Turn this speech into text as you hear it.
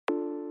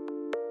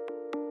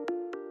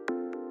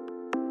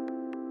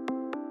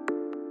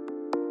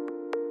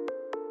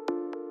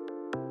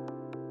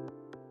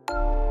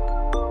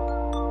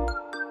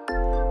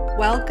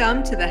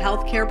Welcome to the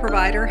Healthcare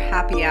Provider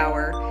Happy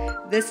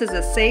Hour. This is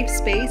a safe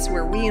space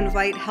where we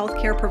invite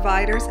healthcare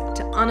providers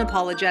to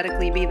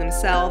unapologetically be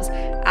themselves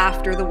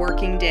after the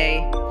working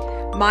day.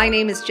 My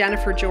name is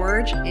Jennifer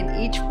George, and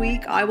each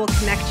week I will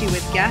connect you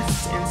with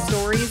guests and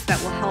stories that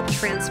will help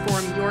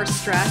transform your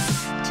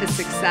stress to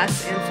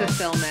success and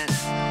fulfillment.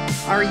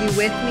 Are you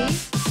with me?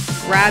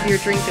 Grab your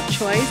drink of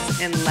choice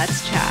and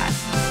let's chat.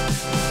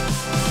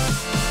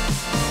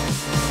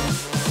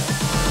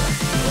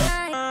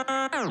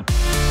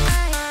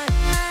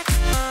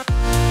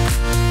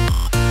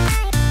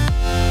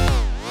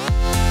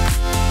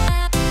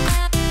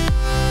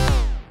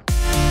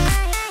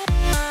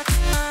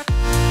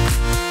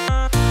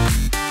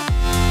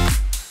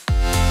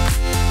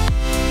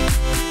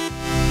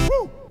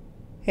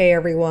 Hey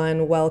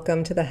everyone,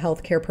 welcome to the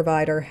Healthcare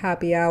Provider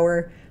Happy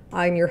Hour.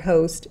 I'm your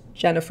host,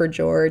 Jennifer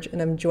George,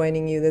 and I'm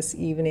joining you this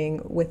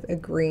evening with a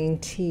green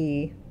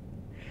tea.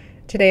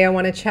 Today I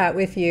want to chat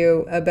with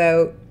you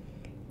about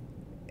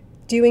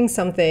doing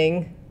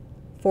something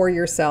for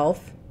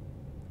yourself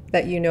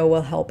that you know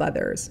will help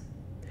others.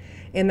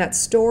 And that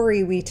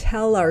story we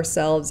tell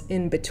ourselves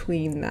in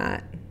between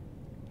that.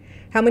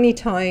 How many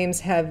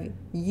times have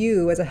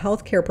you as a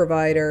healthcare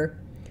provider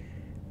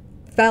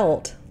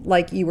felt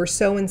like you were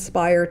so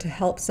inspired to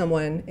help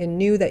someone and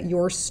knew that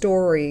your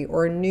story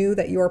or knew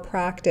that your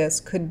practice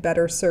could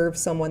better serve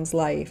someone's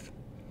life,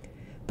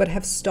 but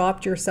have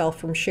stopped yourself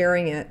from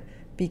sharing it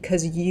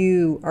because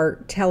you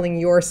are telling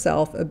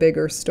yourself a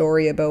bigger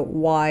story about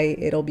why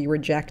it'll be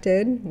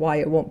rejected, why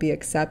it won't be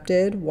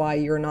accepted, why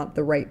you're not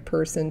the right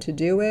person to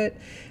do it?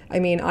 I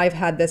mean, I've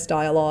had this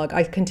dialogue,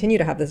 I continue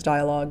to have this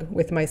dialogue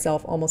with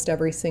myself almost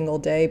every single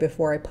day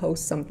before I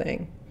post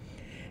something.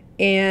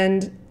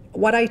 And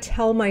what I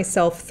tell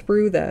myself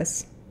through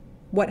this,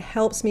 what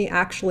helps me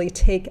actually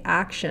take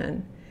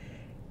action,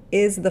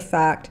 is the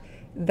fact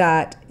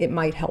that it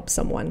might help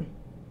someone.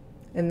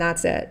 And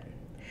that's it.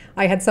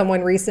 I had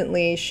someone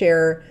recently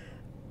share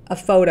a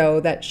photo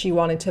that she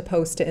wanted to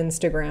post to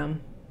Instagram.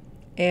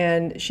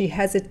 And she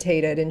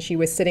hesitated and she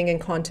was sitting in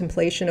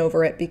contemplation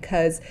over it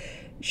because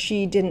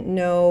she didn't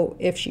know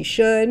if she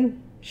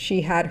should.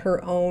 She had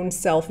her own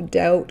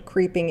self-doubt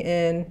creeping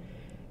in.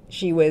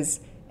 She was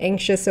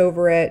anxious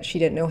over it. She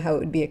didn't know how it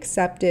would be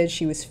accepted.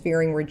 She was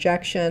fearing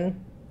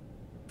rejection.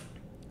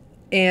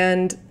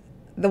 And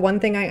the one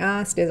thing I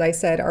asked is, I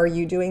said, are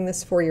you doing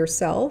this for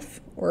yourself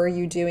or are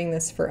you doing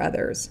this for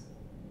others?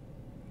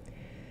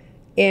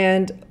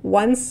 And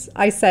once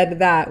I said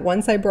that,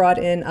 once I brought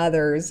in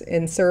others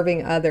and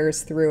serving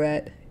others through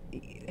it,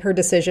 her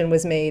decision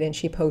was made and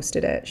she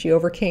posted it. She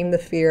overcame the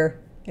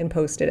fear and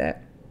posted it.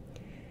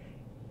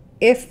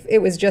 If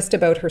it was just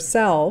about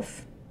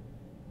herself,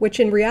 which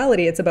in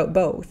reality, it's about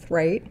both,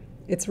 right?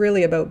 It's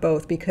really about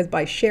both, because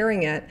by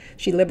sharing it,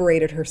 she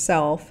liberated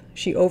herself.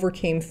 She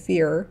overcame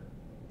fear,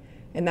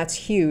 and that's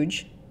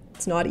huge.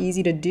 It's not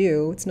easy to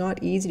do. It's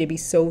not easy to be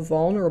so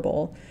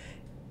vulnerable,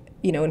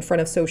 in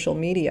front of social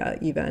media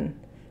even,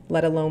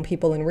 let alone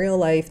people in real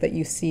life that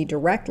you see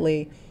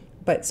directly.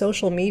 But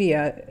social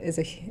media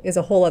is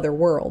a whole other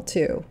world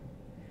too.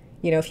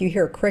 If you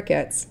hear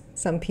crickets,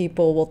 some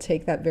people will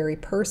take that very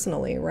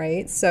personally,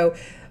 right? So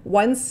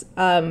once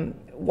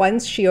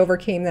she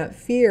overcame that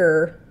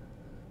fear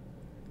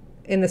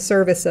in the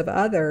service of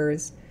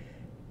others,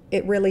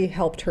 it really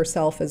helped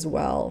herself as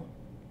well.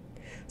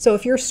 So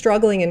if you're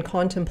struggling in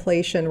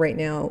contemplation right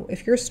now,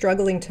 if you're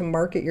struggling to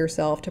market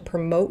yourself, to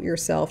promote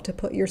yourself, to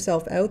put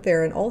yourself out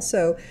there, and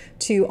also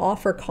to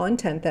offer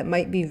content that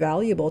might be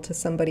valuable to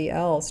somebody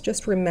else,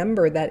 just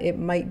remember that it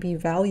might be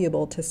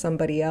valuable to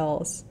somebody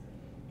else.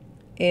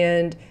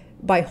 And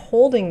by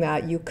holding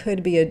that, you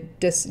could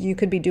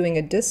be doing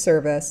a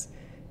disservice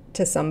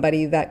to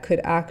somebody that could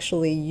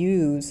actually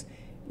use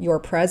your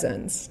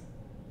presence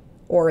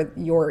or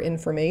your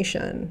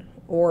information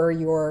or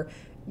your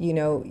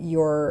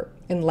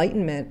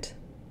enlightenment,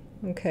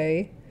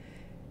 okay?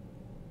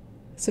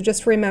 So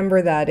just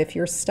remember that if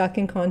you're stuck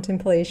in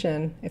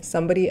contemplation, if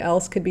somebody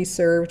else could be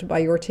served by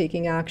your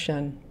taking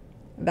action,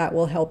 that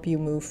will help you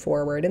move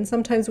forward. And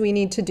sometimes we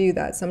need to do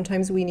that.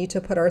 Sometimes we need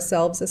to put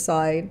ourselves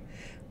aside.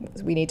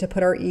 We need to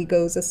put our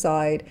egos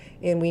aside,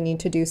 and we need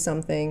to do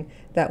something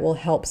that will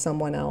help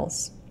someone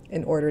else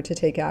in order to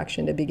take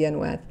action to begin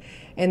with.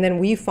 And then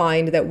we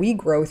find that we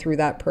grow through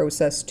that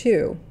process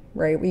too,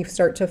 right? We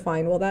start to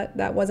find, well,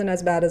 that wasn't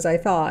as bad as I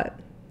thought,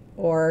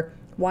 or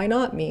why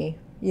not me?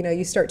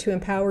 You start to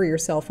empower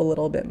yourself a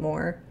little bit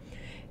more.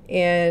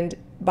 And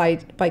by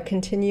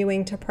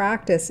continuing to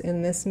practice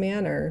in this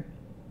manner,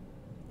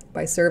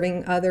 by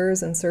serving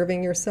others and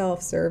serving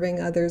yourself, serving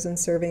others and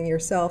serving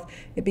yourself,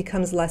 it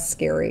becomes less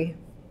scary,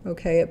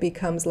 okay? It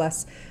becomes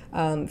less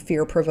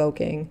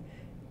fear-provoking,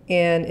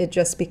 and it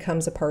just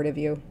becomes a part of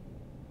you.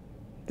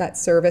 That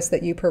service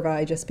that you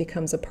provide just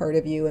becomes a part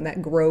of you, and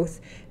that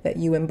growth that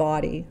you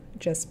embody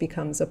just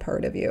becomes a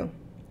part of you.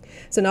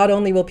 So not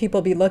only will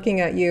people be looking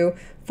at you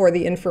for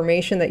the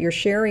information that you're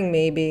sharing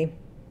maybe,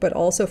 but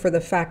also for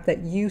the fact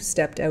that you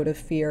stepped out of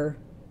fear,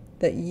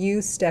 that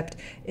you stepped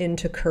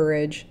into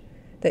courage,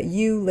 that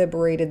you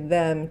liberated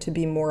them to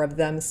be more of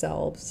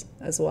themselves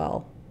as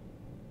well.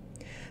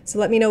 So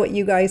let me know what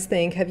you guys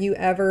think. Have you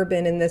ever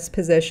been in this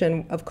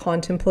position of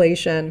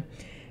contemplation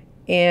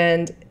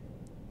and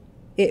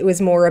it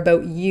was more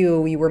about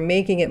you? You were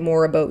making it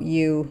more about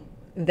you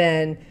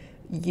than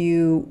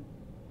you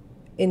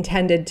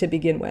intended to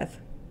begin with.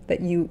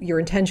 That your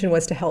intention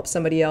was to help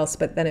somebody else,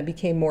 but then it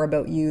became more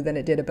about you than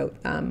it did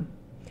about them.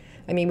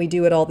 I mean, we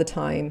do it all the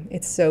time.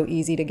 It's so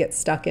easy to get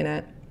stuck in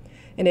it.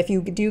 And if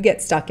you do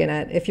get stuck in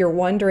it, if you're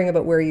wondering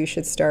about where you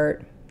should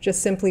start,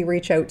 just simply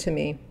reach out to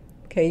me.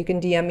 Okay, you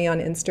can DM me on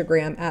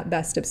Instagram at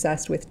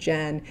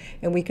bestobsessedwithjen,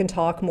 and we can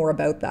talk more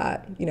about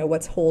that. You know,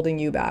 what's holding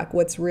you back,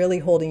 what's really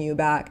holding you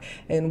back,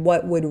 and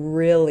what would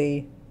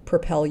really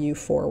propel you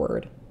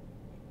forward.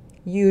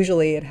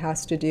 Usually it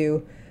has to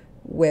do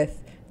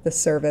with the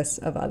service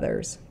of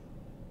others.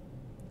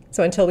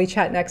 So until we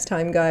chat next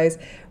time, guys,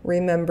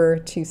 remember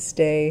to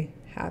stay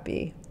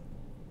happy.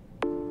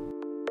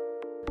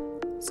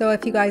 So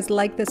if you guys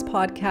like this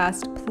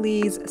podcast,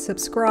 please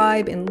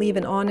subscribe and leave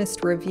an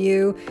honest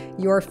review.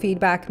 Your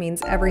feedback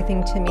means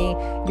everything to me.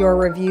 Your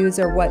reviews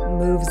are what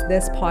moves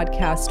this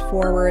podcast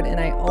forward, and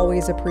I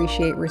always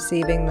appreciate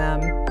receiving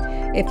them.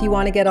 If you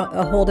want to get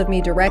a hold of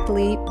me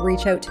directly,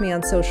 reach out to me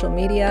on social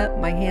media.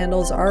 My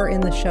handles are in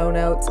the show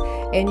notes,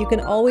 and you can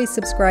always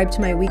subscribe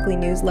to my weekly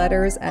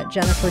newsletters at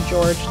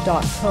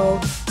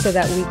jennifergeorge.co so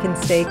that we can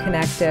stay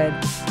connected.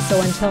 So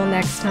until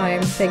next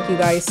time, thank you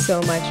guys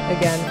so much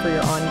again for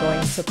your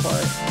ongoing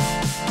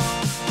support.